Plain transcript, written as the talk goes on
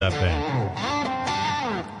that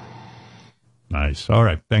band. Nice. All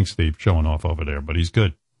right. Thanks, Steve. Showing off over there, but he's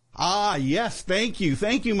good. Ah, yes. Thank you.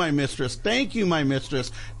 Thank you, my mistress. Thank you, my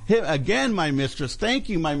mistress. Again, my mistress. Thank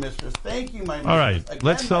you, my mistress. Thank you, my mistress. All right. Again,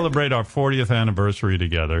 let's celebrate our 40th anniversary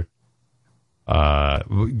together.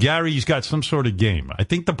 Gary's got some sort of game. I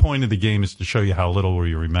think the point of the game is to show you how little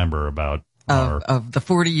we remember about of the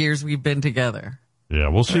 40 years we've been together. Yeah,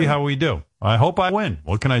 we'll see how we do. I hope I win.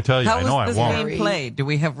 What can I tell you? I know I won't. How was this game played? Do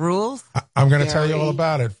we have rules? I'm going to tell you all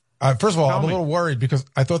about it. First of all, I'm a little worried because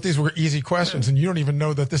I thought these were easy questions, and you don't even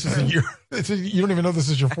know that this is you don't even know this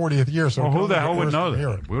is your 40th year. So well, who the hell would know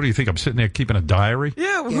that? What do you think? I'm sitting there keeping a diary?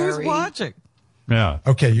 Yeah, who's watching? Yeah.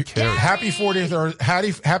 Okay. Happy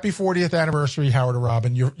 40th anniversary, Howard and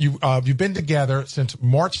Robin. You've been together since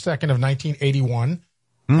March 2nd of 1981.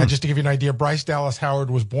 And just to give you an idea, Bryce Dallas Howard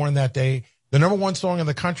was born that day. The number one song in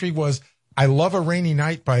the country was "I Love a Rainy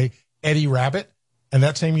Night" by Eddie Rabbitt. And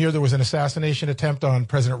that same year, there was an assassination attempt on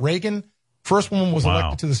President Reagan. First woman was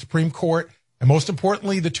elected to the Supreme Court. And most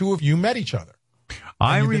importantly, the two of you met each other.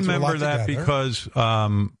 I remember that because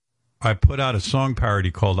I put out a song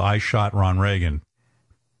parody called "I Shot Ron Reagan."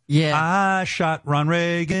 Yeah. I shot Ron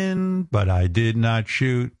Reagan, but I did not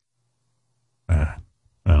shoot. I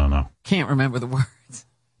don't know. Can't remember the words.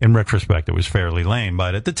 In retrospect, it was fairly lame,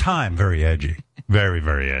 but at the time, very edgy. Very,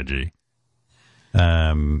 very edgy.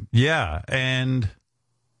 Yeah, and...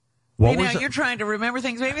 Now you're trying to remember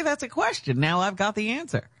things. Maybe that's a question. Now I've got the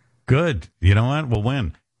answer. Good. You know what? We'll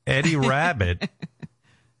win. Eddie Rabbitt.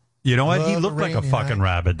 You know what? He looked like a fucking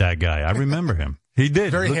rabbit, that guy. I remember him. He did.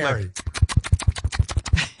 Very hairy.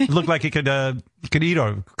 He looked like he could eat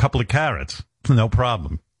a couple of carrots. No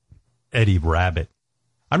problem. Eddie Rabbitt.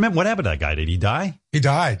 I remember, what happened to that guy? Did he die? He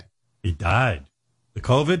died. He died. The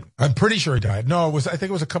COVID? I'm pretty sure he died. No, I think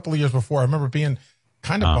it was a couple of years before. I remember being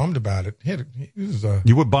kind of bummed about it.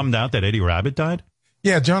 You were bummed out that Eddie Rabbitt died?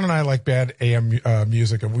 Yeah, John and I like bad AM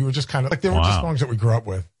music, and we were just kind of like, they were just songs that we grew up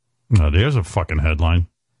with. No, there's a fucking headline.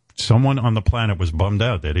 Someone on the planet was bummed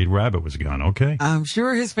out that Eddie Rabbitt was gone. Okay. I'm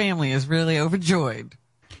sure his family is really overjoyed.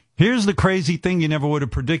 Here's the crazy thing you never would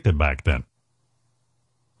have predicted back then.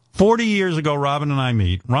 40 years ago, Robin and I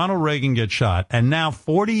meet. Ronald Reagan gets shot. And now,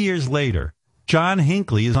 40 years later, John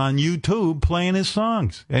Hinckley is on YouTube playing his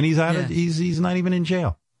songs. And he's out he's not even in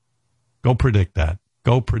jail. Go predict that.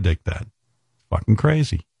 Go predict that. Fucking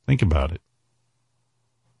crazy. Think about it.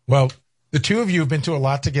 Well, the two of you have been through a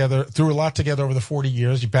lot together over the 40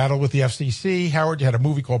 years. You battled with the FCC. Howard, you had a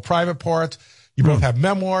movie called Private Parts. You both have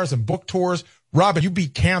memoirs and book tours. Robin, you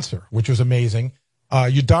beat cancer, which was amazing.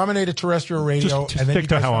 You dominated terrestrial radio. Just stick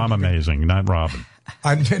to how I'm amazing, not Robin.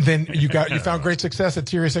 And then you found great success at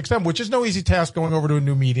Sirius XM, which is no easy task going over to a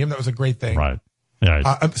new medium. That was a great thing. Right.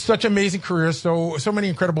 Yeah. Such amazing careers, so many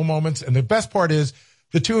incredible moments. And the best part is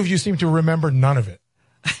the two of you seem to remember none of it.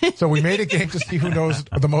 So we made a game to see who knows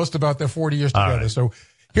the most about their 40 years together. Right. So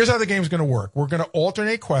here's how the game's going to work. We're going to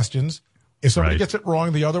alternate questions. If somebody gets it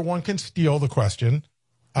wrong, the other one can steal the question.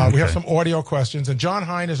 We have some audio questions, and John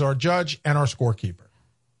Hein is our judge and our scorekeeper.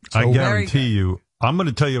 So I guarantee you, I'm going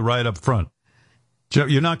to tell you right up front,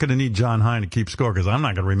 you're not going to need John Hein to keep score because I'm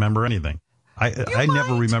not going to remember anything. I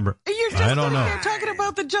never remember. You're just talking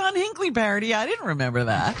about the John Hinckley parody. I didn't remember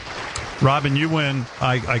that. Robin, you win.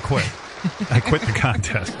 I quit. I quit the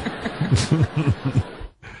contest.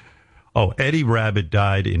 Eddie Rabbitt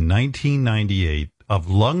died in 1998 of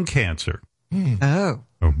lung cancer. Oh.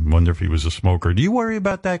 I wonder if he was a smoker. Do you worry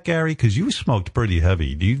about that, Gary? Because you smoked pretty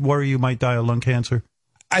heavy. Do you worry you might die of lung cancer?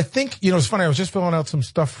 I think, it's funny. I was just filling out some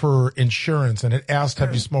stuff for insurance, and it asked,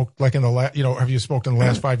 have you smoked have you smoked in the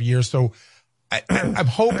last 5 years? So I'm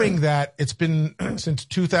hoping that it's been since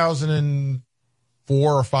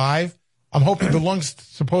 2004 or 5. I'm hoping the lungs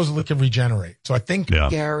supposedly can regenerate. So I think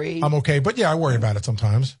Gary, I'm okay. But I worry about it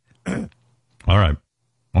sometimes. All right.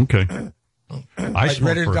 Okay. I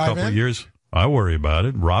smoked for a couple of years. I worry about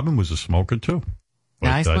it. Robin was a smoker, too.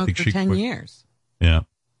 Yeah, I smoked for 10 years. Yeah.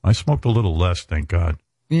 I smoked a little less, thank God.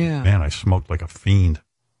 Yeah. Man, I smoked like a fiend.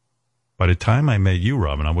 By the time I met you,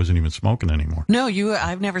 Robin, I wasn't even smoking anymore. No,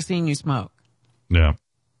 I've never seen you smoke. Yeah.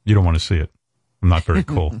 You don't want to see it. I'm not very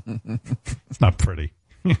cool. It's not pretty.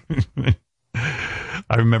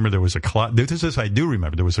 I remember there was a closet. I do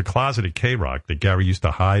remember there was a closet at K-Rock that Gary used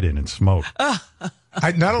to hide in and smoke.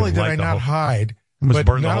 Not only did I not hide, but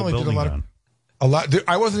not only did a lot.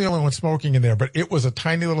 I wasn't the only one smoking in there, but it was a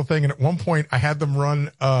tiny little thing. And at one point, I had them run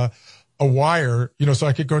a wire, so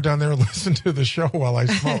I could go down there and listen to the show while I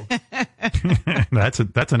smoked. That's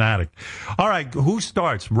an addict. All right, who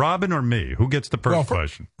starts, Robin or me? Who gets the first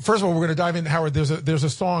question? First of all, we're going to dive in, Howard. There's a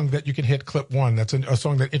song that you can hit clip one. That's a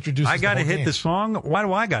song that introduces. I got to hit the song. Why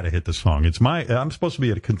do I got to hit the song? I'm supposed to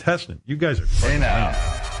be a contestant. You guys are. Hey now.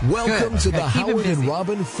 Welcome to the Howard and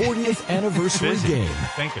Robin 40th anniversary game.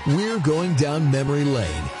 Thank you. We're going down memory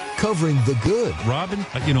lane, covering the good. Robin,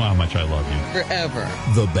 you know how much I love you. Forever.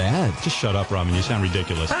 The bad. Just shut up, Robin. You sound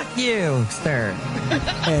ridiculous. Fuck you, sir.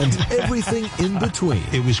 And everything in between.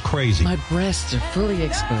 It was crazy. My breasts are fully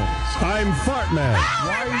exposed. I'm Fart Man.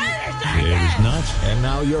 It was nuts. And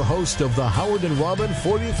now your host of the Howard and Robin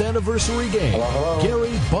 40th anniversary game,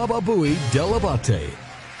 Gary Baba Booey Delabate.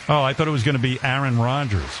 Oh, I thought it was going to be Aaron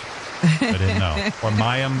Rodgers. I didn't know. Or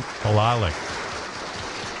Mayim Kalalik.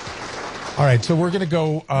 All right, so we're going to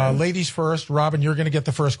go ladies first. Robin, you're going to get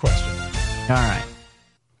the first question. All right.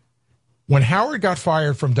 When Howard got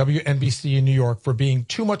fired from WNBC in New York for being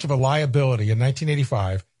too much of a liability in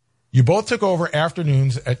 1985, you both took over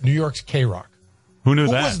afternoons at New York's K-Rock. Who knew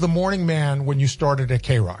Who that? was the morning man when you started at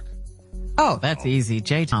K-Rock? Oh, that's easy.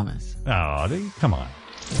 Jay Thomas. Oh, come on.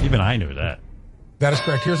 Even I knew that. That is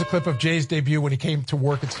correct. Here's a clip of Jay's debut when he came to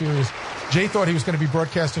work at Sirius. Jay thought he was going to be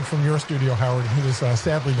broadcasting from your studio, Howard, and he was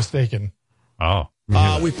sadly mistaken. Oh.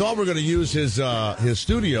 We thought we were going to use his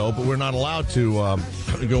studio, but we're not allowed to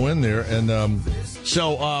go in there. And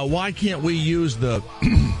so why can't we use the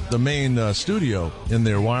main studio in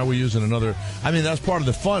there? Why are we using another? I mean, that's part of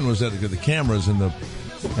the fun was that the cameras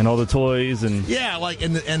and all the toys and yeah, like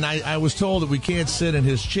and I was told that we can't sit in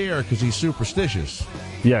his chair because he's superstitious.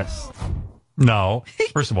 yes. No.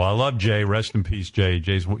 First of all, I love Jay. Rest in peace, Jay.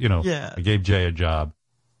 Jay's, Yeah. I gave Jay a job.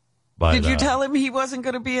 But, Did you tell him he wasn't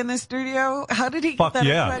going to be in the studio? How did he fuck get that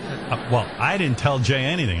yeah. impression? Well, I didn't tell Jay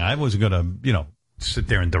anything. I wasn't going to, sit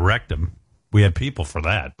there and direct him. We had people for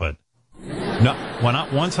that. But no,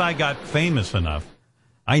 once I got famous enough,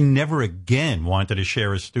 I never again wanted to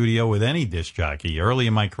share a studio with any disc jockey. Early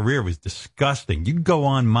in my career, it was disgusting. You'd go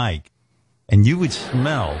on mic, and you would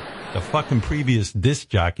smell the fucking previous disc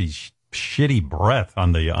jockey's shitty breath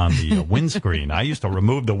on the windscreen. I used to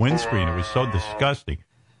remove the windscreen. It was so disgusting.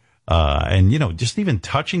 And just even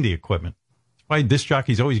touching the equipment. That's why disc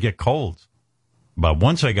jockeys always get colds. But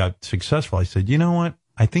once I got successful, I said, you know what?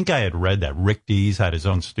 I think I had read that Rick Dees had his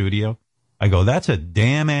own studio. I go, that's a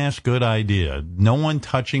damn ass good idea. No one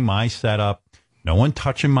touching my setup. No one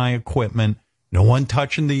touching my equipment. No one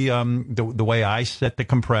touching the way I set the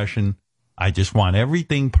compression. I just want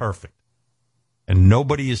everything perfect. And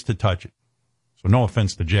nobody is to touch it. So no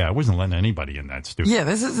offense to Jay. I wasn't letting anybody in that studio. Yeah,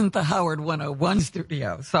 this isn't the Howard 101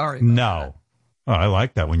 studio. Sorry. No. Oh, I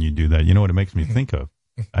like that when you do that. You know what it makes me think of?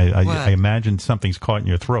 I imagine something's caught in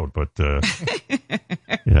your throat, but I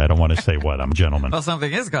don't want to say what. I'm a gentleman. Well,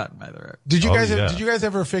 something is caught in my throat. Did you guys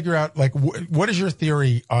ever figure out, like, what is your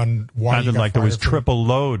theory on why Sounded you got like there was fired from- triple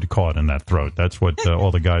load caught in that throat. That's what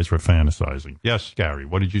all the guys were fantasizing. Yes, Gary,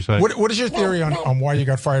 what did you say? What is your theory on why you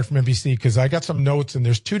got fired from NBC? Because I got some notes, and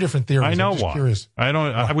there's two different theories. I know I'm just why. Curious.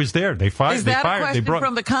 I was there. They fired. Is that a question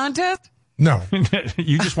from the contest? No.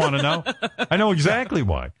 You just want to know? I know exactly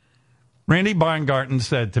why. Randy Baumgarten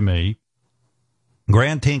said to me,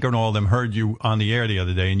 Grant Tinker and all of them heard you on the air the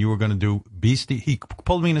other day, and you were going to do he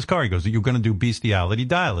pulled me in his car. He goes, you're going to do bestiality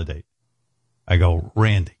dial-a-date. I go,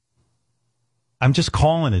 Randy, I'm just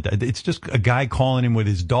calling it. It's just a guy calling him with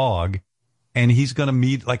his dog, and he's going to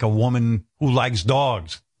meet like a woman who likes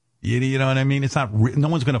dogs. You know what I mean? It's not, no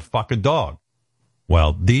one's going to fuck a dog.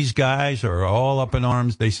 Well, these guys are all up in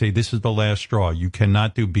arms. They say this is the last straw. You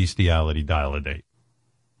cannot do bestiality dial-a-date.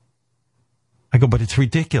 I go, but it's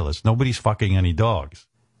ridiculous. Nobody's fucking any dogs.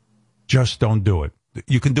 Just don't do it.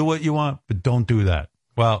 You can do what you want, but don't do that.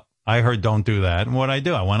 Well, I heard don't do that. And what I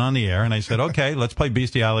do, I went on the air and I said, okay, let's play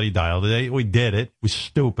bestiality dial today. We did it. It was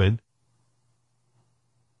stupid.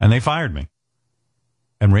 And they fired me.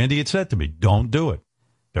 And Randy had said to me, don't do it.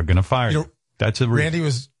 They're going to fire you. That's a Randy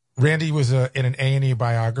was in an A&E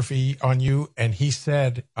biography on you, and he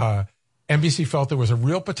said NBC felt there was a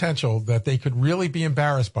real potential that they could really be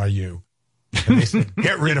embarrassed by you. And they said,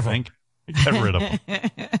 get rid of him. Get rid of him.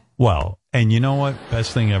 Well, and you know what?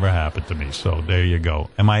 Best thing ever happened to me. So there you go.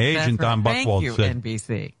 And my agent, Don Buchwald, said,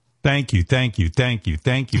 NBC. Thank you,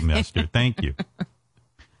 mister. Thank you.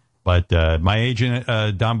 But my agent,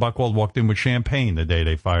 Don Buchwald, walked in with champagne the day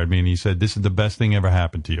they fired me, and he said, this is the best thing ever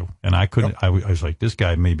happened to you. And I couldn't, I was like, this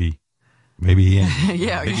guy maybe he ain't.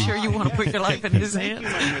 Yeah, are you sure you want to put your life in his hands?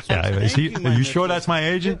 Are you sure that's my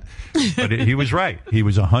agent? But he was right. He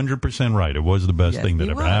was 100% right. It was the best thing that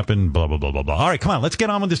ever happened, blah, blah, blah, blah, blah. All right, come on, let's get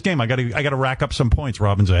on with this game. I got to rack up some points.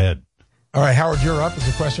 Robin's ahead. All right, Howard, you're up. It's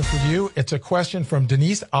a question for you. It's a question from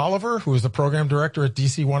Denise Oliver, who is the program director at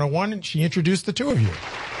DC 101, and she introduced the two of you.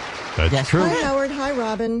 That's true. Hi, Howard. Hi,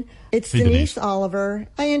 Robin. It's Hey, Denise Denise. Oliver.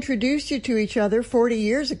 I introduced you to each other 40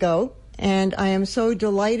 years ago, and I am so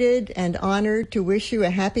delighted and honored to wish you a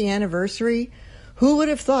happy anniversary. Who would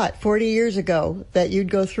have thought 40 years ago that you'd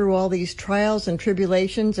go through all these trials and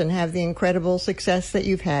tribulations and have the incredible success that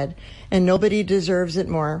you've had? And nobody deserves it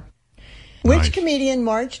more. Which Nice. comedian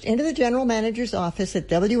marched into the general manager's office at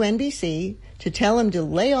WNBC to tell him to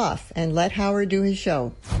lay off and let Howard do his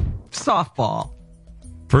show? Softball.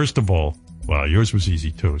 First of all, well, yours was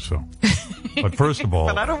easy too, so. But first of all,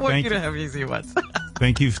 But I don't want thank you to have easy ones.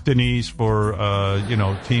 Thank you, Denise, for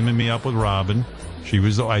teaming me up with Robin. She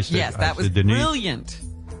was. I said, Yes, that was Denise, brilliant.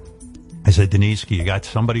 I said, Denise, you got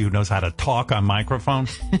somebody who knows how to talk on microphone?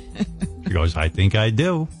 She goes, I think I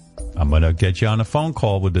do. I'm going to get you on a phone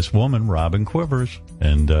call with this woman, Robin Quivers.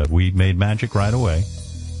 And we made magic right away.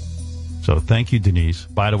 So thank you, Denise.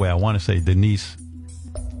 By the way, I want to say Denise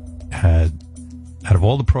had, out of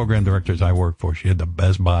all the program directors I worked for, she had the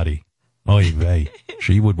best body. Oy vey.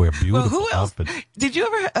 She would wear beautiful Well, who else? outfits. Did you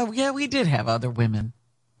ever? Oh, yeah, we did have other women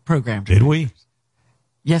program Did directors. we?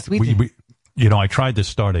 Yes, we did. I tried to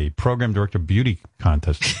start a program director beauty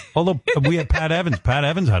contest. Although we had Pat Evans. Pat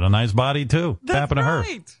Evans had a nice body, too. That's Happened to her.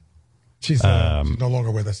 right. She's no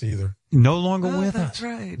longer with us either. No longer Oh, with that's us.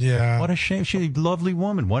 right. Yeah. What a shame. She's a lovely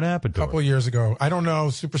woman. What happened A to couple her? of years ago. I don't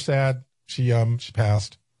know. Super sad. She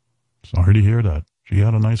passed. Sorry to hear that. She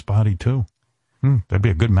had a nice body, too. That'd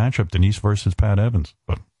be a good matchup, Denise versus Pat Evans.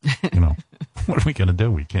 But, what are we going to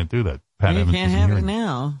do? We can't do that. Pat You Evans can't isn't have here. it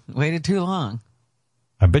now. Waited too long.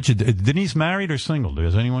 I bet you, Denise married or single?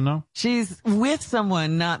 Does anyone know? She's with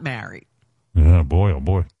someone not married. Yeah, boy, oh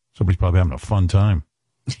boy. Somebody's probably having a fun time.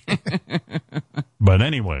 But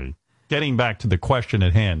anyway, getting back to the question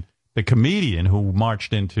at hand, the comedian who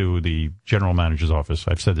marched into the general manager's office,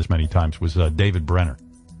 I've said this many times, was David Brenner.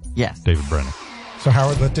 Yes. David Brenner. So,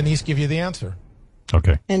 Howard, let Denise give you the answer.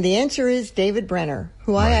 Okay. And the answer is David Brenner,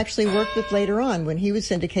 who I actually worked with later on when he was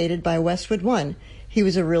syndicated by Westwood One. He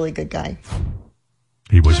was a really good guy.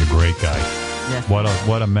 He was a great guy. Yes.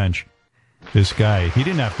 What a mensch. This guy, he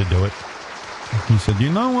didn't have to do it. He said, you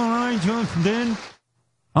know what I just did?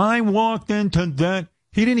 I walked into that.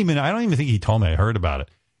 I don't even think he told me. I heard about it.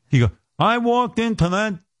 He goes, I walked into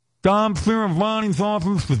that Dom Fioravani's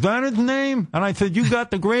office. Was that his name? And I said, you got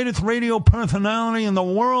the greatest radio personality in the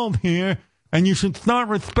world here, and you should start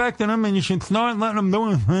respecting him, and you should start letting him do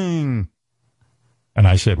his thing. And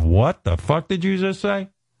I said, what the fuck did you just say?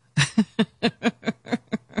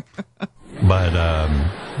 But,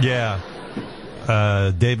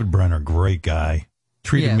 David Brenner, great guy.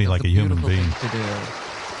 Treated me like a human being.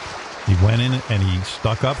 He went in and he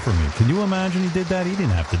stuck up for me. Can you imagine he did that? He didn't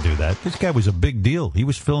have to do that. This guy was a big deal. He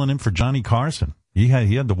was filling in for Johnny Carson. He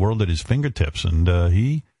had the world at his fingertips, and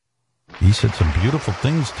he said some beautiful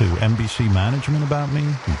things to NBC management about me.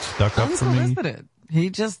 He stuck up for me. Unsolicited.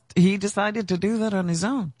 He decided to do that on his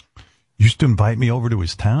own. Used to invite me over to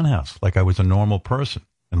his townhouse like I was a normal person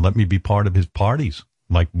and let me be part of his parties,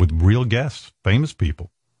 like with real guests, famous people.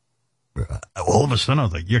 All of a sudden, I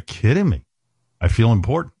was like, you're kidding me. I feel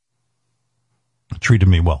important. Treated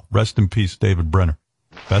me well. Rest in peace, David Brenner.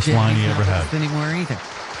 Best line he ever had. Anymore either.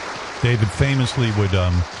 David famously would,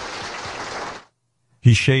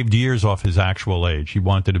 he shaved years off his actual age. He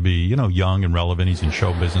wanted to be, young and relevant. He's in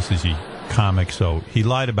show business. He's a comic, so he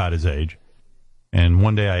lied about his age. And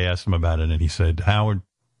one day I asked him about it, and he said, Howard,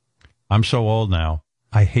 I'm so old now,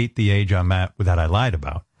 I hate the age I'm at that I lied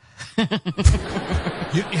about.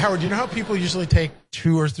 Howard, you know how people usually take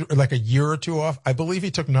 2 or 3, like a year or 2 off? I believe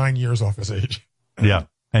he took 9 years off his age. Yeah.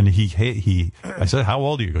 And I said, how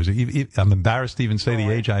old are you? He goes, I'm embarrassed to even say the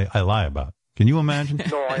age I lie about. Can you imagine?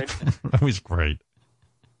 That was great.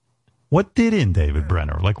 What did in David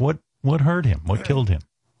Brenner? Like, what hurt him? What killed him?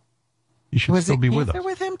 He should still be with us. Was it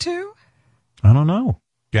with him too? I don't know.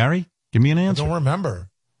 Gary, give me an answer. I don't remember.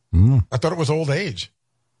 I thought it was old age.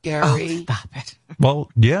 Gary. Oh, stop it. Well,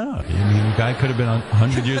 yeah. I mean, the guy could have been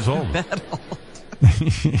 100 years old. That old.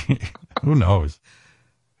 Who knows?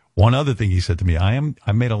 One other thing he said to me, I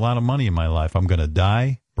made a lot of money in my life. I'm going to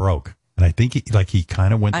die broke. And I think he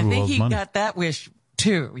kind of went through all his money. I think he got that wish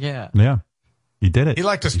too. Yeah. Yeah. He did it. He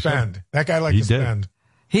liked to spend. That guy liked to spend.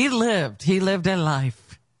 He lived a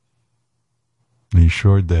life. He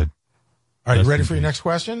sure did. All right, you ready for your next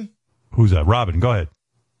question? Who's that? Robin, go ahead.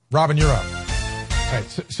 Robin, you're up. All right,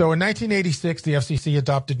 so in 1986, the FCC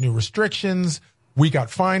adopted new restrictions. We got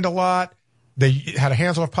fined a lot. They had a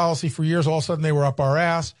hands-off policy for years. All of a sudden, they were up our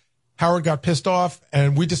ass. Howard got pissed off,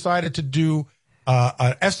 and we decided to do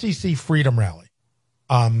an FCC Freedom Rally.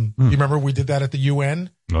 You remember we did that at the UN?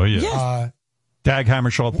 Oh, yeah. Yes. Dag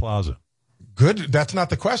Hammarskjöld Plaza. Good. That's not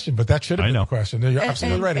the question, but that should have been the question. You're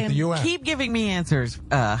absolutely right. At the UN. Keep giving me answers,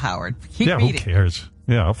 Howard. Keep Yeah, reading. who cares?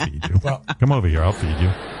 Yeah, I'll feed you. Well, come over here. I'll feed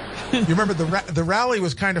you. You remember the rally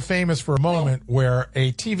was kind of famous for a moment where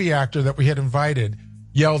a TV actor that we had invited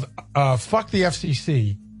yelled, fuck the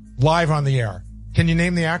FCC, live on the air. Can you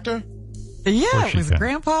name the actor? Yeah, it was can.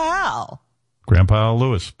 Grandpa Al. Grandpa Al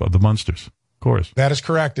Lewis of the Munsters, of course. That is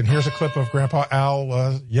correct. And here's a clip of Grandpa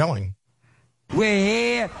Al yelling. We're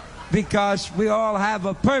here because we all have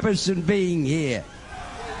a purpose in being here.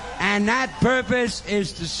 And that purpose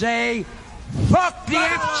is to say, fuck the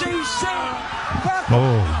FCC!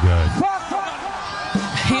 Fuck, God.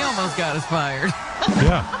 fuck. He almost got us fired.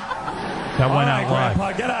 Yeah. That went out live.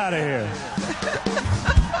 Grandpa, get out of here.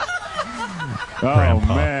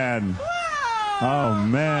 Grandpa. Man. Oh,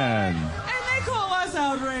 man. And they call us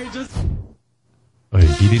outrageous.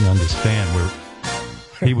 He didn't understand where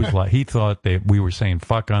he was like. He thought that we were saying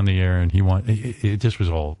fuck on the air, and it just was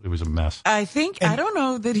it was a mess. I don't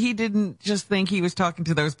know that he didn't just think he was talking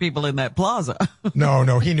to those people in that plaza.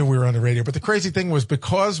 No, he knew we were on the radio. But the crazy thing was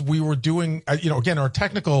because we were doing, again, our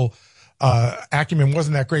technical acumen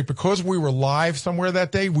wasn't that great. Because we were live somewhere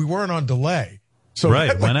that day, we weren't on delay. So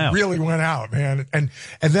right, that really went out, man. And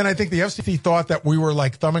then I think the FCC thought that we were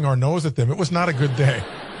like thumbing our nose at them. It was not a good day.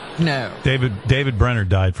 No. David Brenner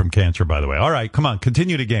died from cancer, by the way. All right, come on,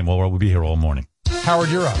 continue the game. Well, we'll be here all morning. Howard,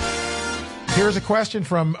 you're up. Here's a question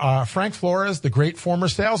from Frank Flores, the great former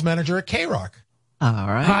sales manager at K-Rock. All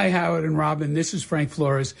right. Hi, Howard and Robin. This is Frank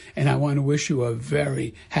Flores, and I want to wish you a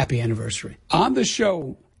very happy anniversary. On the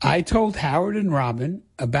show, I told Howard and Robin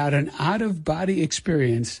about an out-of-body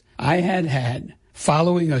experience I had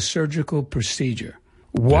following a surgical procedure.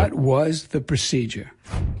 What was the procedure?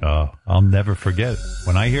 I'll never forget it.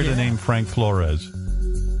 When I hear the name Frank Flores,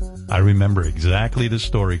 I remember exactly the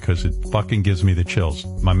story because it fucking gives me the chills.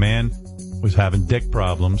 My man was having dick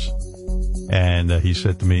problems, and he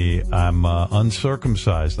said to me, I'm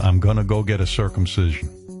uncircumcised. I'm going to go get a circumcision.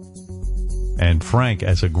 And Frank,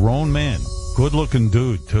 as a grown man, good-looking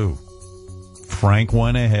dude, too, Frank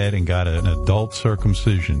went ahead and got an adult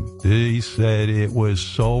circumcision. He said it was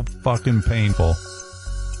so fucking painful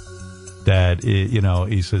that,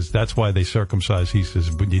 he says, that's why they circumcise. He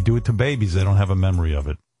says, when you do it to babies, they don't have a memory of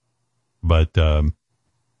it. But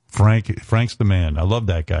Frank's the man. I love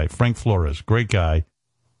that guy. Frank Flores, great guy.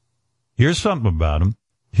 Here's something about him.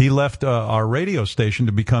 He left our radio station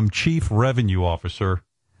to become chief revenue officer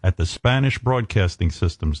at the Spanish Broadcasting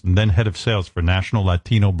Systems and then head of sales for National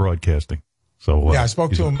Latino Broadcasting. So I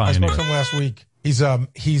spoke to him last week. He's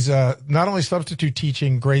not only substitute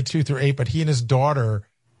teaching grades 2 through 8, but he and his daughter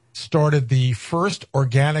started the first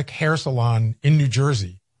organic hair salon in New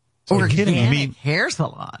Jersey. So organic hair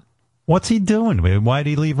salon. What's he doing? Why did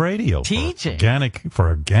he leave radio? Teaching. For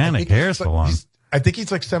organic hair salon. I think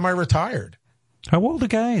he's like semi-retired. How old a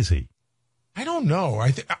guy is he? I don't know.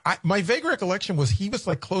 My vague recollection was he was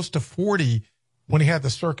like close to 40 when he had the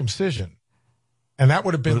circumcision. And that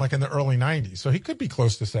would have been like in the early 90s. So he could be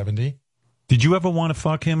close to 70. Did you ever want to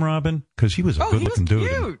fuck him, Robin? Because he was a good-looking dude.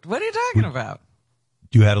 Cute. What are you talking about?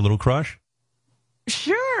 You had a little crush?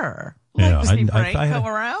 Sure. Yeah, like to see Frank come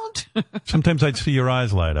around? Sometimes I'd see your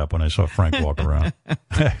eyes light up when I saw Frank walk around.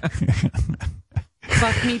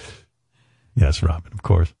 Fuck me. Yes, Robin, of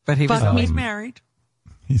course. But he's married.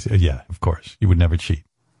 Yeah, of course. He would never cheat.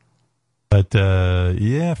 But, Frank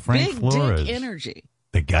Big Flores. dick energy.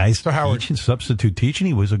 The guy's substitute teaching.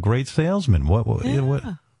 He was a great salesman. What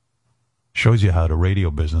shows you how the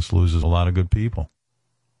radio business loses a lot of good people.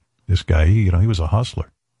 This guy, he was a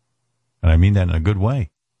hustler. And I mean that in a good way.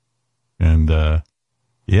 And,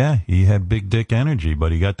 he had big dick energy,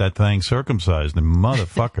 but he got that thing circumcised. And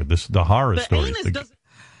motherfucker, this is the horror story.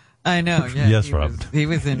 I know, yeah. Yes, Rob. He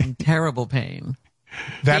was in terrible pain.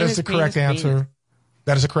 That is the correct answer.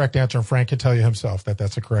 That is a correct answer, and Frank can tell you himself that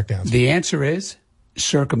that's the correct answer. The answer is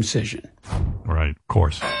circumcision. Right, of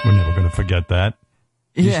course. We're never going to forget that.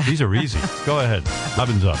 These are easy. Go ahead.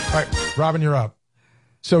 Robin's up. All right, Robin, you're up.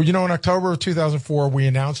 So, in October of 2004, we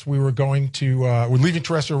announced we were going to, we're leaving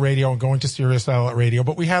terrestrial radio and going to Sirius Satellite Radio,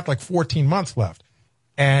 but we had like 14 months left.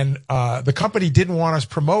 And the company didn't want us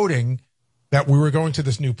promoting that we were going to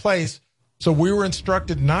this new place. So we were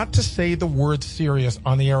instructed not to say the word Sirius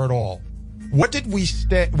on the air at all. What did we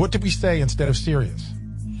say instead of Sirius?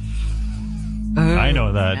 I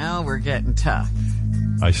know that. Now we're getting tough.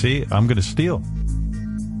 I see. I'm going to steal.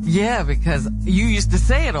 Yeah, because you used to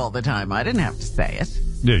say it all the time. I didn't have to say it.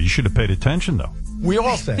 Yeah, you should have paid attention, though. We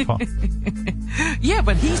all say. Yeah,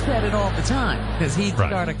 but he said it all the time because he'd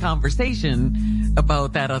start a conversation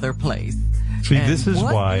about that other place. See, And this is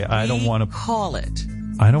what why did I don't he want to call it.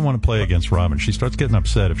 I don't want to play against Robin. She starts getting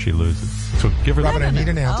upset if she loses. So give her. Robin, I need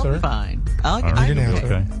an answer. I'll be fine. All right. I need an answer.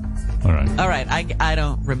 Okay. All right. All right. I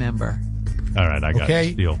don't remember. All right. I got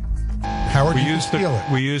it. Deal. Howard,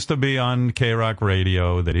 we used to be on K-Rock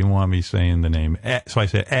Radio. They didn't want me saying the name, so I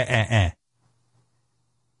said.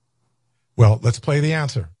 Well, let's play the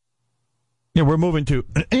answer. Yeah, we're moving to.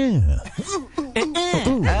 Okay.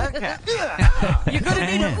 You're gonna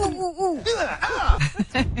need a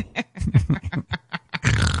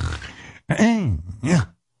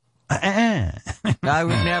I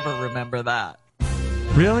would never remember that.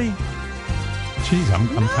 Really? Jeez, I'm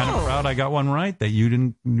kind of proud I got one right that you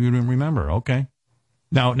didn't remember. Okay.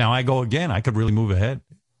 Now I go again. I could really move ahead.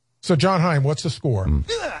 So, John Heim, what's the score?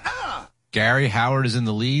 Gary Howard is in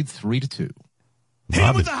the lead, 3-2. Hit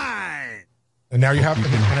him with the high. And now you have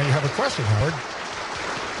a question, Howard.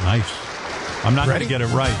 Nice. I'm not going to get it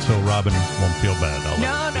right, so Robin won't feel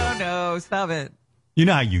bad. No, stop it. You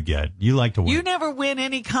know how you get. You like to win. You never win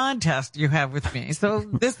any contest you have with me, so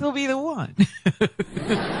this will be the one.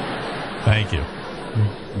 Thank you.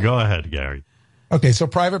 Go ahead, Gary. Okay, so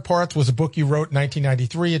Private Parts was a book you wrote in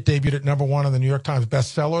 1993. It debuted at #1 on the New York Times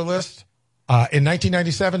bestseller list. In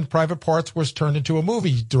 1997, Private Parts was turned into a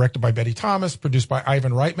movie directed by Betty Thomas, produced by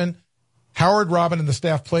Ivan Reitman. Howard, Robin, and the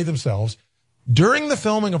staff played themselves. During the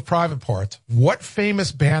filming of Private Parts, what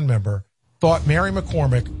famous band member thought Mary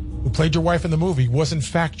McCormick, who played your wife in the movie, was in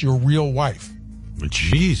fact your real wife?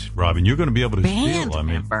 Jeez, Robin, you're going to be able to band steal.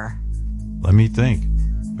 member. Let me think.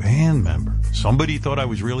 Band member. Somebody thought I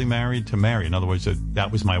was really married to Mary. In other words,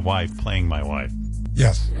 that was my wife playing my wife.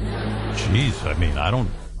 Yes. Jeez, I mean,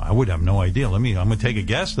 I would have no idea. I'm going to take a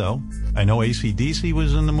guess, though. I know AC/DC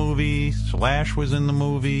was in the movie. Slash was in the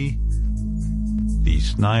movie. Dee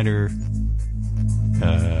Snider.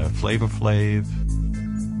 Flavor Flav.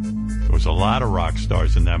 There was a lot of rock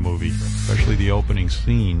stars in that movie, especially the opening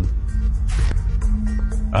scene.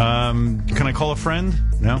 Can I call a friend?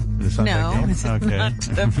 No? It's not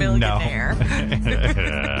not a billionaire.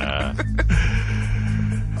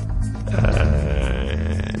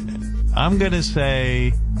 I'm going to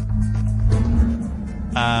say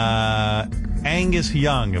Angus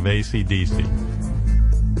Young of AC/DC.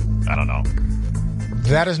 I don't know.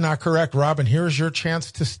 That is not correct, Robin. Here's your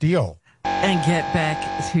chance to steal. And get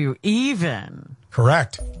back to even.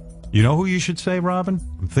 Correct. You know who you should say, Robin?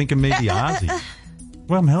 I'm thinking maybe Ozzy.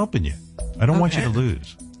 Well, I'm helping you. I don't want you to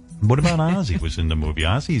lose. What about Ozzy was in the movie?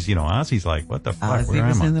 Ozzy's like, what the fuck? Ozzy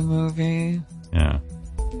was in the movie. Yeah.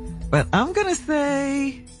 But I'm going to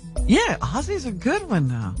say, yeah, Ozzy's a good one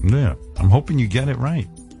now. Yeah. I'm hoping you get it right.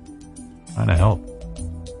 Trying to help.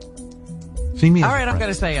 See me. All right, I'm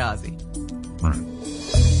going to say Ozzy. Right.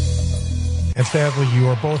 And sadly, you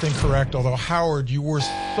are both incorrect, although, Howard, you were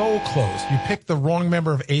so close. You picked the wrong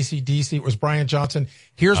member of AC/DC. It was Brian Johnson.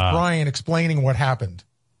 Here's Brian explaining what happened.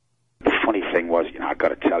 The funny thing was, I've got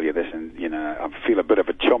to tell you this, and, I feel a bit of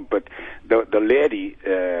a chump, but the lady,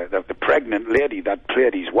 the pregnant lady that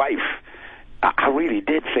played his wife, I really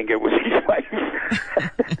did think it was his wife.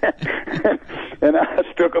 And I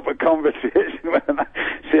struck up a conversation with him. I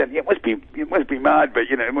said, you must be mad, but,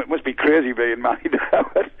 it must be crazy being married to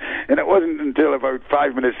Howard. And it wasn't until about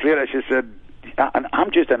 5 minutes later she said,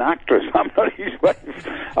 I'm just an actress. I'm not his wife.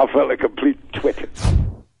 I felt a complete twit.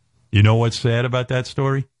 You know what's sad about that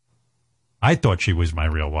story? I thought she was my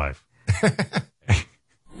real wife.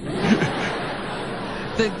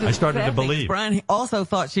 I started to believe. Brian also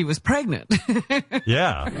thought she was pregnant.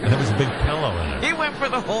 Yeah, there was a big pillow in her. He went for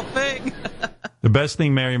the whole thing. The best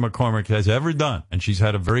thing Mary McCormick has ever done, and she's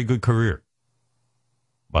had a very good career.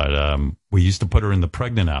 But we used to put her in the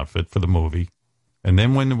pregnant outfit for the movie. And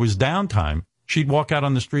then when there was downtime, she'd walk out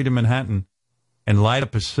on the street in Manhattan and light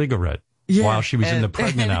up a cigarette while she was in the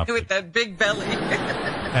pregnant outfit. With that big belly.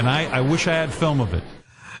 And I wish I had film of it.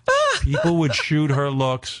 People would shoot her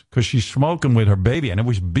looks because she's smoking with her baby. And it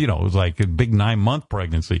was, it was like a big 9-month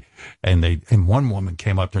pregnancy. And one woman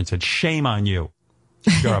came up to her and said, "Shame on you.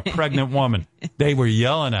 You're a pregnant woman." They were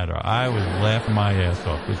yelling at her. I was laughing my ass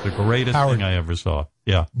off. It was the greatest thing I ever saw.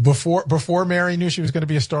 Yeah. Before Mary knew she was going to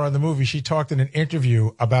be a star in the movie, she talked in an interview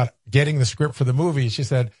about getting the script for the movie. She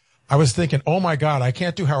said, "I was thinking, oh my God, I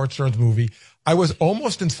can't do Howard Stern's movie. I was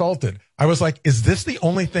almost insulted. I was like, is this the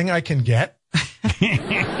only thing I can get?"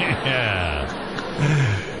 Yeah.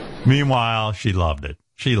 Meanwhile, she loved it.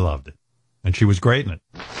 She loved it. And she was great in it.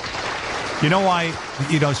 You know why?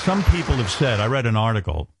 Some people have said, I read an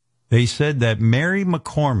article, they said that Mary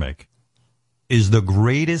McCormick is the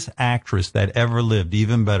greatest actress that ever lived,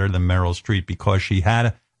 even better than Meryl Streep, because she had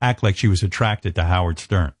to act like she was attracted to Howard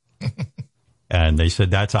Stern. And they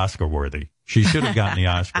said that's Oscar worthy. She should have gotten the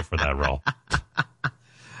Oscar for that role.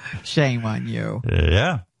 Shame on you.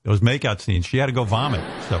 Yeah. Those makeout scenes, she had to go vomit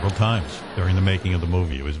several times during the making of the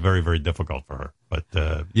movie. It was very, very difficult for her. But,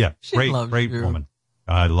 yeah, great woman.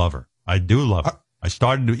 I love her. I do love her. I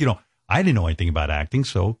started to, I didn't know anything about acting,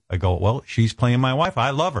 so I go, well, she's playing my wife. I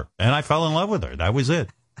love her. And I fell in love with her. That was it.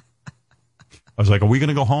 I was like, are we going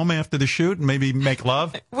to go home after the shoot and maybe make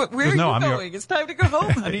love? Where are you going? It's time to go home,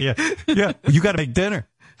 honey. Yeah. You got to make dinner.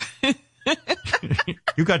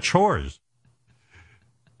 You got chores.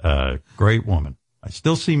 Great woman. I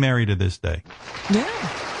still see Mary to this day. Yeah.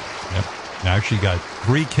 Yep. Now she got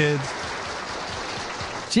 3 kids.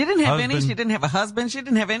 She didn't have any. She didn't have a husband. She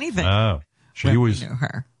didn't have anything. Oh, she was. We knew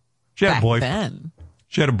her. She had Back a boyfriend. Then.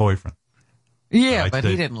 She had a boyfriend. Yeah, but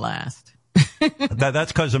he didn't last.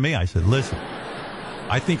 That's because of me. I said, listen,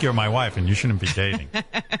 I think you're my wife and you shouldn't be dating.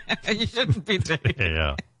 You shouldn't be dating.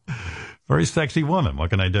 Yeah. Very sexy woman.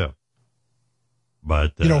 What can I do?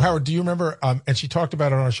 But Howard, do you remember? And she talked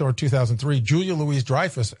about it on our show in 2003. Julia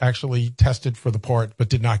Louis-Dreyfus actually tested for the part, but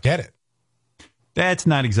did not get it. That's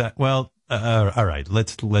not exact. Well, all right.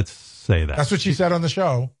 Let's say that. That's what she said on the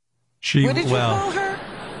show. What did you call her?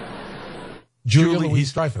 Julia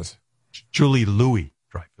Louis-Dreyfus. Julie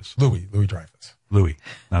Louis-Dreyfus. Louis-Dreyfus. Louis,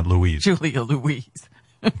 not Louise. Julia Louise.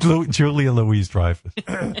 Julia Louis-Dreyfus.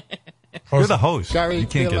 You're the host. You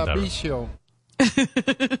can't get that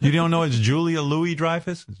right. You don't know it's Julia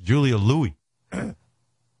Louis-Dreyfus? It's Julia Louis.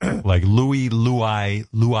 Like Louis.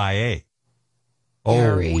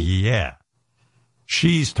 Oh, yeah.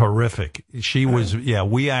 She's terrific. She was,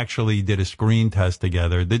 we actually did a screen test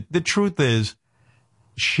together. The truth is,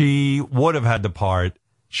 she would have had the part.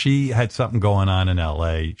 She had something going on in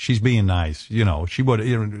L.A. She's being nice. She would,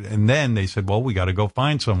 and then they said, well, we got to go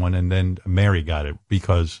find someone. And then Mary got it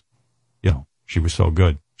because, she was so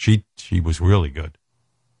good. She was really good.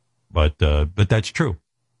 But that's true.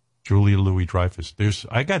 Julia Louis-Dreyfus.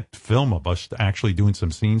 I got film of us actually doing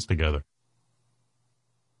some scenes together.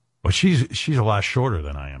 But she's a lot shorter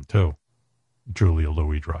than I am too. Julia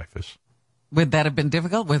Louis-Dreyfus. Would that have been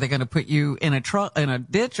difficult? Were they going to put you in a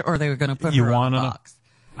ditch, or they were going to put her in a box?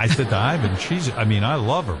 I said to Ivan, I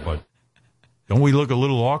love her, but don't we look a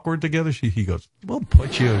little awkward together? He goes, we'll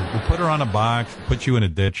put her on a box, put you in a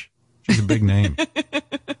ditch. She's a big name. I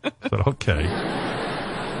said, okay.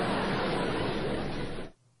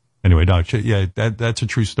 Anyway, that's a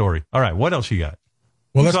true story. All right, what else you got?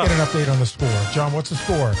 Well, let's get an update on the score. John, what's the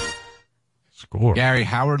score? Gary,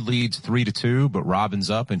 Howard leads 3-2, but Robin's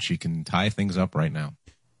up, and she can tie things up right now.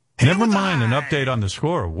 Never mind an update on the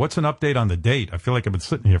score. What's an update on the date? I feel like I've been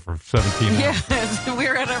sitting here for 17 minutes. Yes,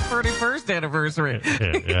 we're at our 31st anniversary.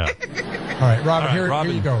 Yeah. All right, Robin,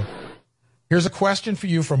 here you go. Here's a question for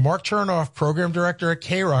you from Mark Chernoff, program director at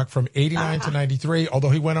K-Rock from 89 to 93, although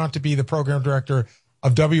he went on to be the program director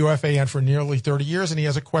of WFAN for nearly 30 years, and he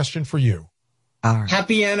has a question for you. Right.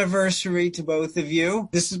 Happy anniversary to both of you.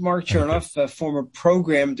 This is Mark Chernoff, a former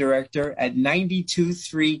program director at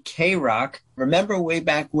 92.3 K-Rock. Remember way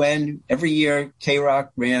back when every year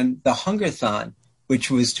K-Rock ran the Hungerthon, which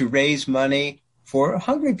was to raise money for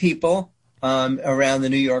hungry people around the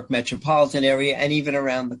New York metropolitan area and even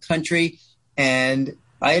around the country. And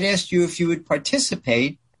I had asked you if you would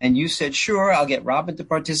participate, and you said, sure, I'll get Robin to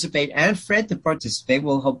participate and Fred to participate.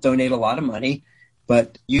 We'll help donate a lot of money.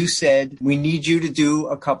 But you said, we need you to do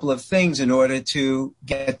a couple of things in order to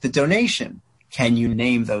get the donation. Can you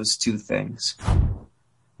name those 2 things?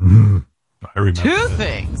 I remember 2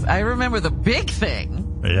 things. I remember the big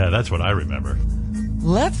thing. Yeah, that's what I remember.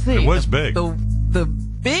 Let's see. It was big. The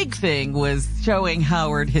big thing was showing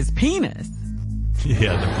Howard his penis.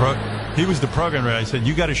 Yeah, he was the program director. I said,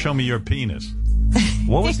 you got to show me your penis.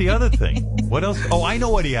 What was the other thing? What else? Oh, I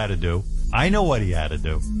know what he had to do. I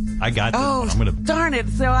got this. Oh, darn it.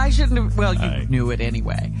 So I shouldn't have. Well, you knew it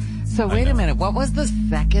anyway. So wait a minute. What was the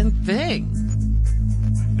second thing?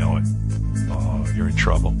 I know it. Oh, you're in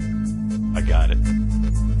trouble. I got it.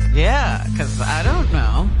 Yeah, because I don't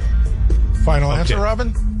know. Final answer,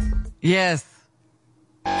 Robin? Yes.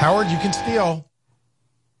 Howard, you can steal.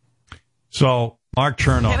 So, Mark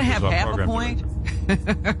Chernoff Can I have is our half program a point?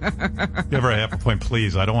 Give her half a point,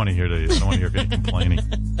 please. I don't want to hear any complaining.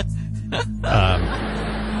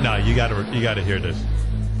 No, you got to hear this.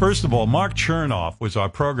 First of all, Mark Chernoff was our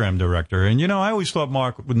program director, and I always thought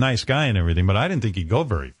Mark was a nice guy and everything, but I didn't think he'd go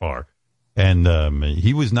very far. And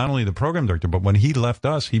he was not only the program director, but when he left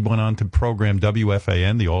us, he went on to program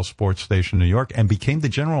WFAN, the all sports station in New York, and became the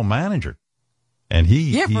general manager. And for a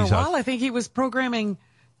he's while, I think he was programming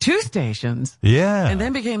 2 stations. Yeah. And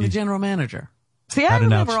then became the general manager. See, I had an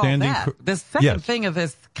remember all outstanding that. cr- The second Yes. thing of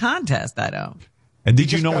this contest, I don't. And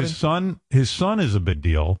did you know his son is a big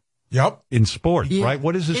deal? Yep. In sports, Yeah. right?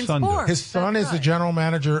 What does his son do? His son is the general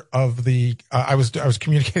manager of the, I was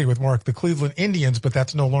communicating with Mark, the Cleveland Indians, but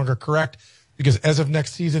that's no longer correct because as of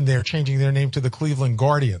next season, they're changing their name to the Cleveland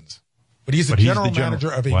Guardians. But he's the general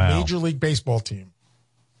manager of a Major League Baseball team.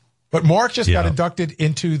 But Mark just got inducted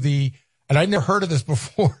into the, and I'd never heard of this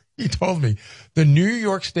before, he told me, the New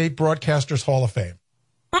York State Broadcasters Hall of Fame.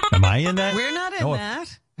 Am I in that? We're not in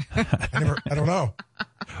that. I don't know.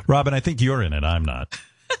 Robin, I think you're in it. I'm not.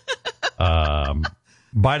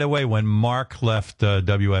 By the way, when Mark left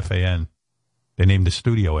WFAN, they named the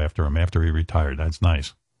studio after him after he retired. That's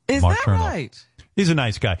nice. Is Mark that Chernoff. right? He's a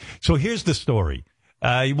nice guy. So here's the story.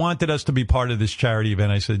 He wanted us to be part of this charity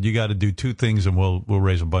event. I said, you got to do 2 things and we'll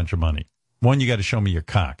raise a bunch of money. One, you got to show me your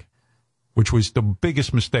cock, which was the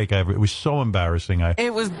biggest mistake I ever. It was so embarrassing.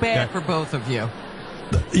 It was bad for both of you.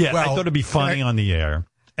 Yeah, I thought it'd be funny on the air.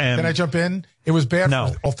 And can I jump in? It was bad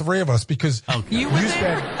for all 3 of us because you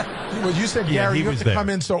said, Gary, you have to come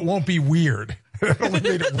in so it won't be weird. It only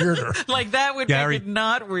made it weirder. Like that would make it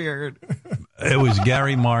not weird. It was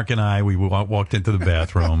Gary, Mark, and I. We walked into the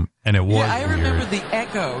bathroom, and it was I remember weird. the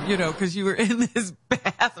echo, because you were in this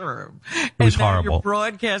bathroom. It was and now horrible. You're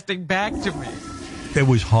broadcasting back to me. It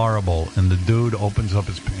was horrible. And the dude opens up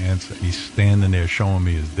his pants, and he's standing there showing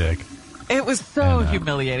me his dick. It was so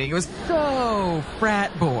humiliating. It was so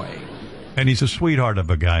frat boy. And he's a sweetheart of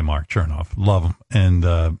a guy, Mark Chernoff. Love him.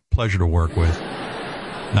 And pleasure to work with.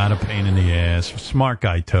 Not a pain in the ass. Smart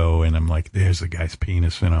guy, too. And I'm like, there's the guy's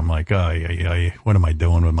penis. And I'm like, what am I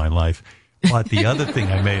doing with my life? But the other thing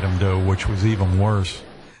I made him do, which was even worse.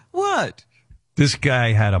 What? This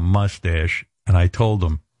guy had a mustache. And I told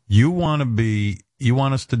him, you want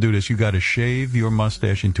us to do this, you got to shave your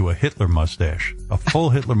mustache into a Hitler mustache, a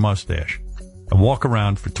full Hitler mustache, and walk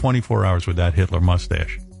around for 24 hours with that Hitler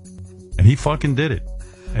mustache. And he fucking did it.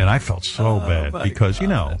 And I felt so bad because,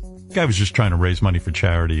 the guy was just trying to raise money for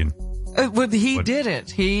charity. And he did it.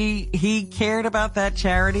 He cared about that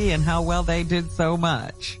charity and how well they did so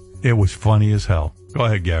much. It was funny as hell. Go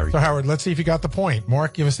ahead, Gary. So, Howard, let's see if you got the point.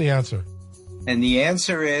 Mark, give us the answer. And the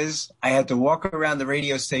answer is I had to walk around the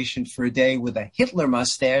radio station for a day with a Hitler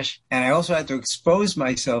mustache, and I also had to expose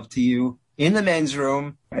myself to you in the men's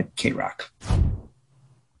room at K-Rock.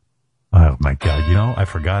 Oh, my God. I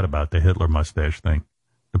forgot about the Hitler mustache thing.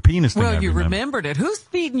 The penis thing. Well, you remembered it. Who's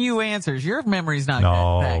feeding you answers? Your memory's not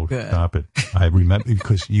that good. No, stop it. I remember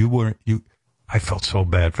because I felt so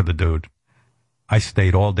bad for the dude. I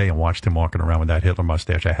stayed all day and watched him walking around with that Hitler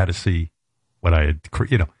mustache. I had to see what I had,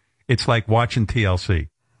 It's like watching TLC.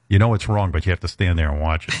 You know it's wrong, but you have to stand there and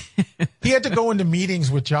watch it. He had to go into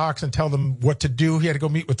meetings with jocks and tell them what to do. He had to go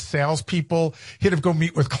meet with salespeople. He had to go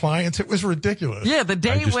meet with clients. It was ridiculous. Yeah, the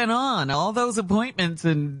day went on. All those appointments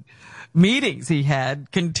and meetings he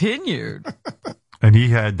had continued. And he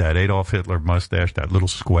had that Adolf Hitler mustache, that little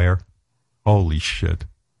square. Holy shit.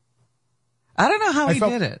 I don't know how he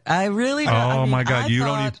did it. I really don't. Oh, my God. You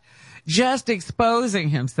don't even... Just exposing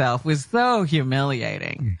himself was so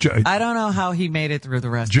humiliating. I don't know how he made it through the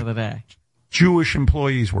rest of the day. Jewish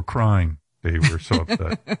employees were crying. They were so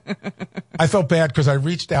upset. I felt bad because I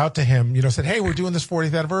reached out to him, said, hey, we're doing this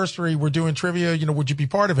 40th anniversary. We're doing trivia. Would you be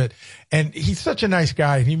part of it? And he's such a nice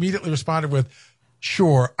guy. And he immediately responded with,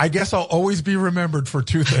 sure, I guess I'll always be remembered for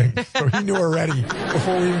 2 things. So he knew already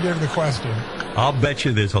before we even gave him the question. I'll bet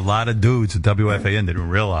you there's a lot of dudes at WFAN that didn't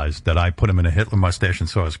realize that I put him in a Hitler mustache and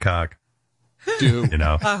saw his cock.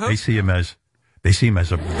 They see him as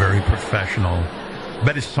a very professional.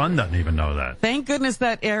 But his son doesn't even know that. Thank goodness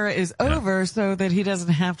that era is over so that he doesn't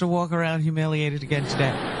have to walk around humiliated again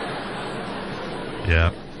today.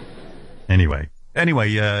 Yeah. Anyway,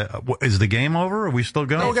 is the game over? Or are we still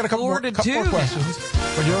going? No, we got a couple more questions.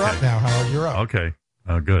 But you're up now, Howard. You're up. Okay.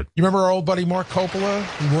 Oh, good. You remember our old buddy Mark Coppola?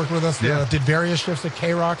 He worked with us, did various shifts at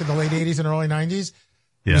K-Rock in the late 80s and early 90s.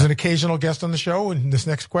 He was an occasional guest on the show, and this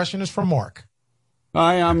next question is from Mark.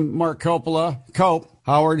 Hi, I'm Mark Coppola.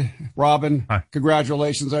 Howard, Robin,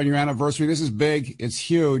 congratulations on your anniversary. This is big. It's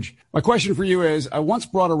huge. My question for you is, I once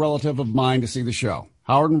brought a relative of mine to see the show.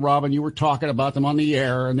 Howard and Robin, you were talking about them on the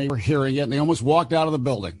air, and they were hearing it, and they almost walked out of the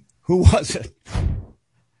building. Who was it?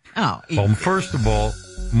 Oh, well, first of all,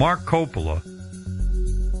 Mark Coppola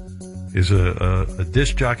is a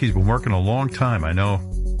disc jockey. He's been working a long time. I know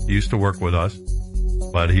he used to work with us,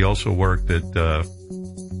 but he also worked at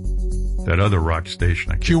that other rock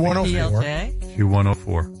station. Q104.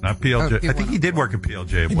 Q104. Not PLJ. I think he did work at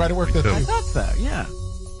PLJ. He might have worked at I thought so, yeah.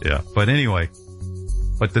 Yeah. But anyway,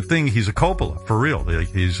 But the thing, he's a Coppola, for real.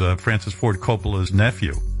 He's Francis Ford Coppola's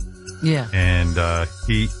nephew. Yeah. And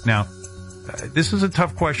this is a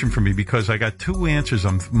tough question for me because I got two answers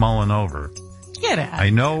I'm mulling over. Get out.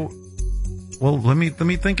 I know. Well, let me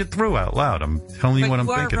think it through out loud. I'm telling you what I'm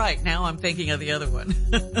thinking. You are right. Now I'm thinking of the other one.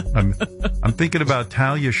 I'm thinking about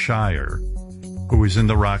Talia Shire, who was in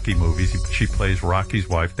the Rocky movies. She plays Rocky's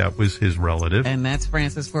wife. That was his relative. And that's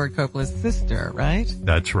Francis Ford Coppola's sister, right?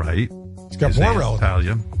 That's right. He's got more relatives.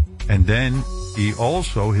 Talia. And then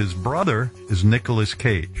his brother is Nicolas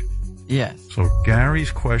Cage. Yes. So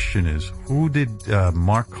Gary's question is, who did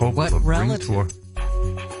Mark Coppola bring to her?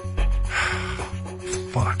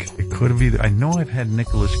 Fuck, it could have either. I know I've had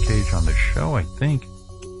Nicolas Cage on the show, I think.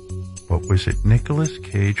 But was it Nicolas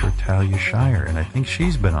Cage or Talia Shire? And I think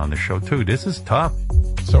she's been on the show, too. This is tough.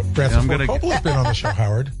 So Francis Ford Coppola's been on the show,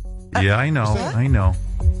 Howard. Yeah, I know.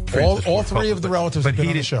 All three of the relatives have been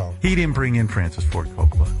on the show. He didn't bring in Francis Ford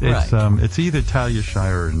Coppola. It's either Talia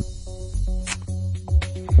Shire and...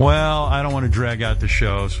 Well, I don't want to drag out the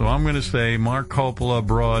show, so I'm going to say Mark Coppola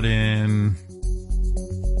brought in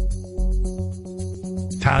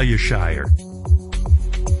Talia Shire.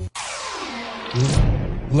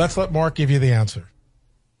 Let's let Mark give you the answer.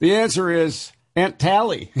 The answer is Aunt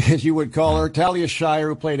Tally, as you would call her, Talia Shire,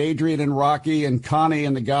 who played Adrian in Rocky and Connie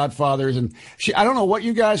in The Godfathers. And I don't know what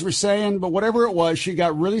you guys were saying, but whatever it was, she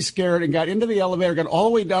got really scared and got into the elevator, got all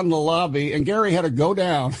the way down to the lobby, and Gary had to go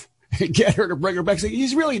down and get her to bring her back. Say,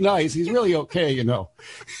 he's really nice. He's really okay,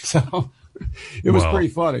 So it was pretty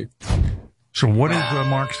funny. So what is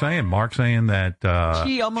Mark saying? Mark saying that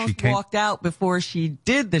she almost walked out before she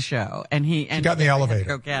did the show, and she got in the elevator.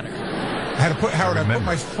 Go get her. I had to put I put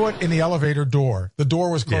my foot in the elevator door. The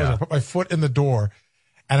door was closed. Yeah. I put my foot in the door,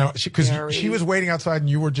 and because she was waiting outside, and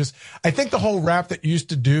you were just. I think the whole rap that you used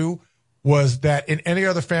to do was that in any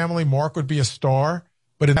other family, Mark would be a star.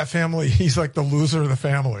 But in that family, he's like the loser of the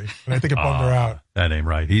family. And I think it bummed her out. That ain't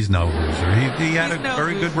right. He's no loser. He had a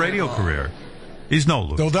very good radio career. He's no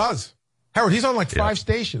loser. Still does. Howard, he's on like 5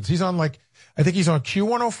 stations. He's on I think he's on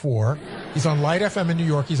Q104. He's on Light FM in New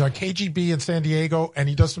York. He's on KGB in San Diego. And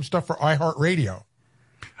he does some stuff for iHeartRadio.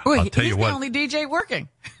 I'll tell you what. He's the only DJ working.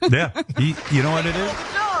 Yeah. You know what it is?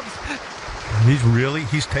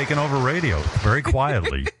 He's taken over radio very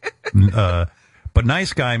quietly. But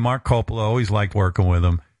nice guy, Mark Coppola, always liked working with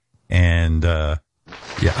him. And, I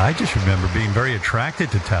just remember being very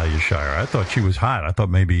attracted to Talia Shire. I thought she was hot. I thought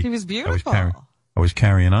maybe she was beautiful. I was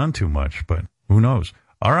carrying on too much, but who knows?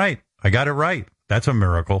 All right. I got it right. That's a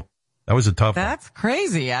miracle. That was a tough one. That's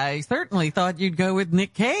crazy. I certainly thought you'd go with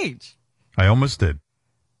Nick Cage. I almost did.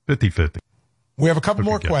 50-50. We have a couple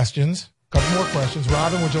more questions.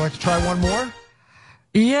 Robin, would you like to try one more?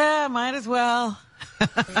 Yeah, might as well.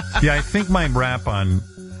 Yeah, I think my rap on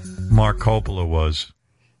Mark Coppola was,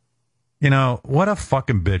 what a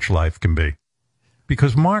fucking bitch life can be.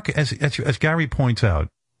 Because Mark, as Gary points out,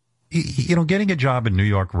 getting a job in New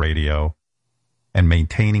York radio and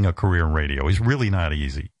maintaining a career in radio is really not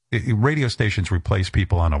easy. Radio stations replace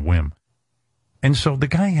people on a whim. And so the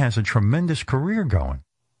guy has a tremendous career going.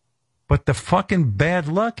 But the fucking bad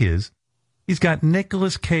luck is he's got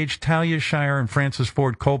Nicolas Cage, Talia Shire, and Francis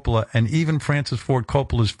Ford Coppola, and even Francis Ford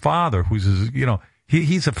Coppola's father, who's,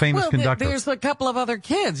 he's a famous conductor. There's a couple of other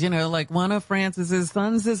kids, like one of Francis's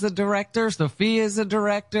sons is a director. Sophia's a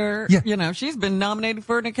director. Yeah. She's been nominated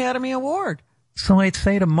for an Academy Award. So I'd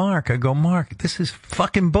say to Mark, Mark, this is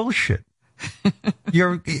fucking bullshit.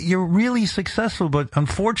 You're really successful, but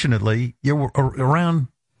unfortunately, you're around.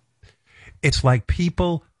 It's like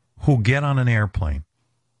people who get on an airplane.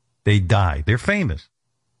 They die. They're famous,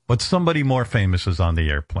 but somebody more famous is on the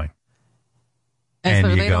airplane. And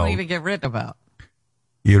so they don't even get written about.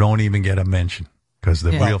 You don't even get a mention because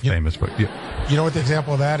they're real famous. But you know what the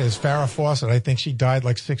example of that is? Farrah Fawcett. I think she died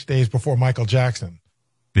like 6 days before Michael Jackson.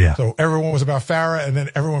 Yeah. So everyone was about Farrah, and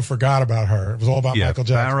then everyone forgot about her. It was all about Michael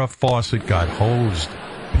Jackson. Farrah Fawcett got hosed.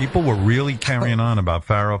 People were really carrying on about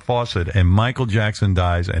Farrah Fawcett, and Michael Jackson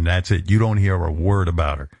dies, and that's it. You don't hear a word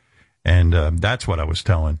about her. And that's what I was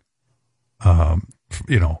telling,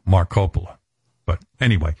 Mark Coppola. But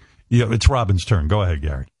anyway, it's Robin's turn. Go ahead,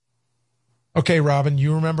 Gary. Okay, Robin,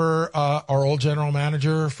 you remember our old general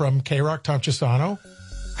manager from K-Rock, Tom Chisano?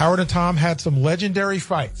 Howard and Tom had some legendary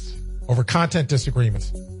fights over content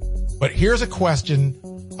disagreements. But here's a question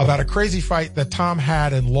about a crazy fight that Tom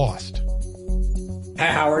had and lost. Hi,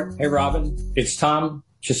 Howard. Hey, Robin. It's Tom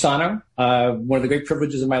Chisano. One of the great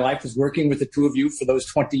privileges of my life is working with the two of you for those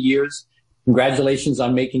 20 years. Congratulations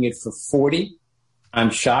on making it for 40. I'm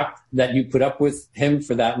shocked that you put up with him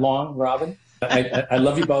for that long, Robin. I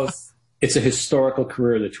love you both. It's a historical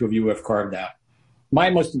career the two of you have carved out. My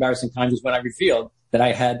most embarrassing times was when I revealed that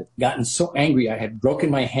I had gotten so angry I had broken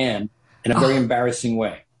my hand in a very embarrassing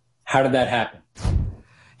way. How did that happen?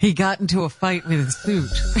 He got into a fight with his suit.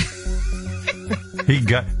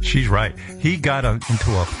 She's right. He got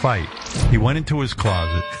into a fight. He went into his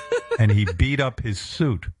closet and he beat up his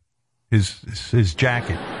suit, his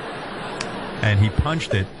jacket. And he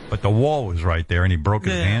punched it, but the wall was right there, and he broke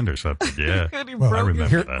his hand or something. Yeah, he broke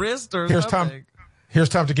his that. wrist or Here's something. Here's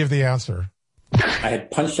Tom to give the answer. I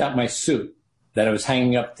had punched out my suit that I was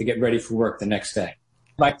hanging up to get ready for work the next day.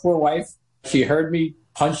 My poor wife, she heard me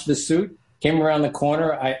punch the suit, came around the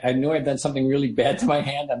corner. I knew I'd done something really bad to my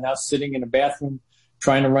hand. I'm now sitting in a bathroom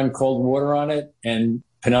trying to run cold water on it, and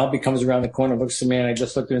Penelope comes around the corner, looks at me, and I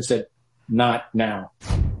just looked at her and said, "Not now."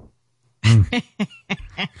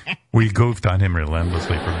 We goofed on him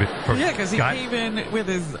relentlessly for yeah, because he came in with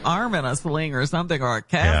his arm in a sling or something, or a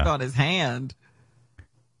cast on his hand.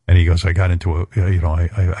 And he goes, I got into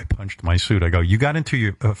I punched my suit. I go, you got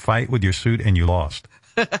into a fight with your suit and you lost.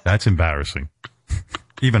 That's embarrassing.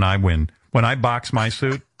 Even I win. When I box my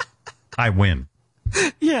suit, I win.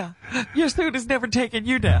 Yeah, your suit has never taken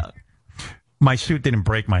you down. My suit didn't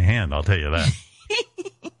break my hand, I'll tell you that.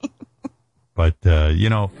 But,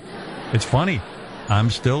 it's funny. I'm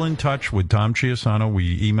still in touch with Tom Chiusano.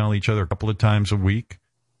 We email each other a couple of times a week.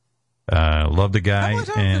 Love the guy. Couple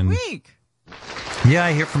of times a week? Yeah,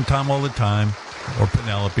 I hear from Tom all the time. Or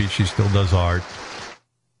Penelope. She still does art.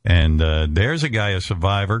 And there's a guy, a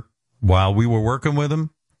survivor. While we were working with him,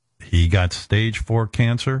 he got stage 4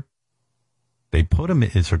 cancer. They put him,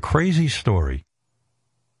 it's a crazy story.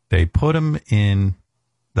 They put him in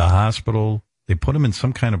the hospital. They put him in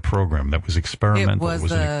some kind of program that was experimental. It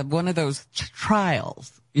was one of those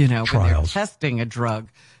trials, when they're testing a drug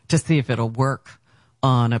to see if it'll work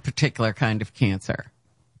on a particular kind of cancer.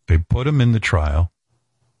 They put him in the trial.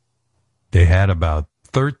 They had about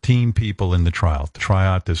 13 people in the trial to try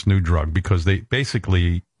out this new drug because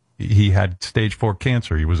he had stage 4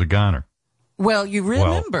 cancer. He was a goner. Well, you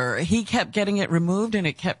remember he kept getting it removed and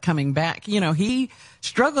it kept coming back. He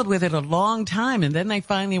struggled with it a long time. And then they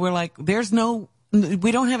finally were like,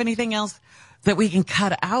 we don't have anything else that we can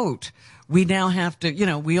cut out. We now have to,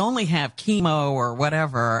 we only have chemo or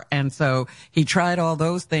whatever. And so he tried all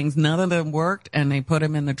those things. None of them worked. And they put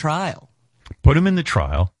him in the trial. Put him in the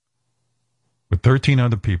trial with 13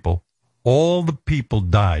 other people. All the people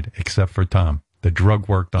died except for Tom. The drug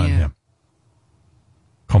worked on him.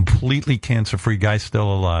 Completely cancer-free guy, still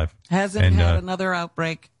alive. Hasn't had another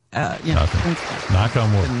outbreak. Nothing. Knock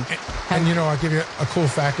on wood. And I'll give you a cool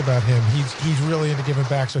fact about him. He's really into giving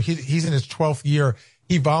back. So he's in his 12th year.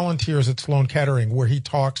 He volunteers at Sloan Kettering, where he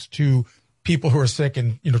talks to people who are sick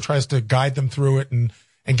and tries to guide them through it and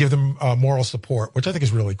give them moral support, which I think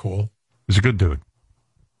is really cool. He's a good dude,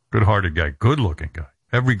 good-hearted guy, good-looking guy.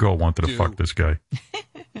 Every girl wanted to fuck this guy.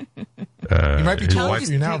 He might be talking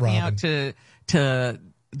to you now, Robin. Out to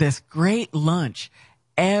this great lunch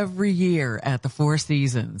every year at the Four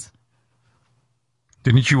Seasons.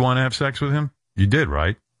 Didn't you want to have sex with him? You did,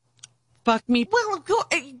 right? Fuck me. Well,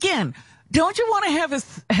 again, don't you want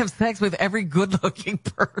to have sex with every good-looking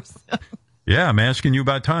person? Yeah, I'm asking you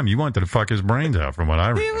about Tom. You wanted to fuck his brains out, from what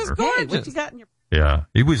I remember. He was gorgeous. What you got in your... Yeah,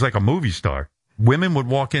 he was like a movie star. Women would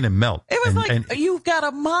walk in and melt. It was you've got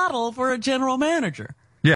a model for a general manager.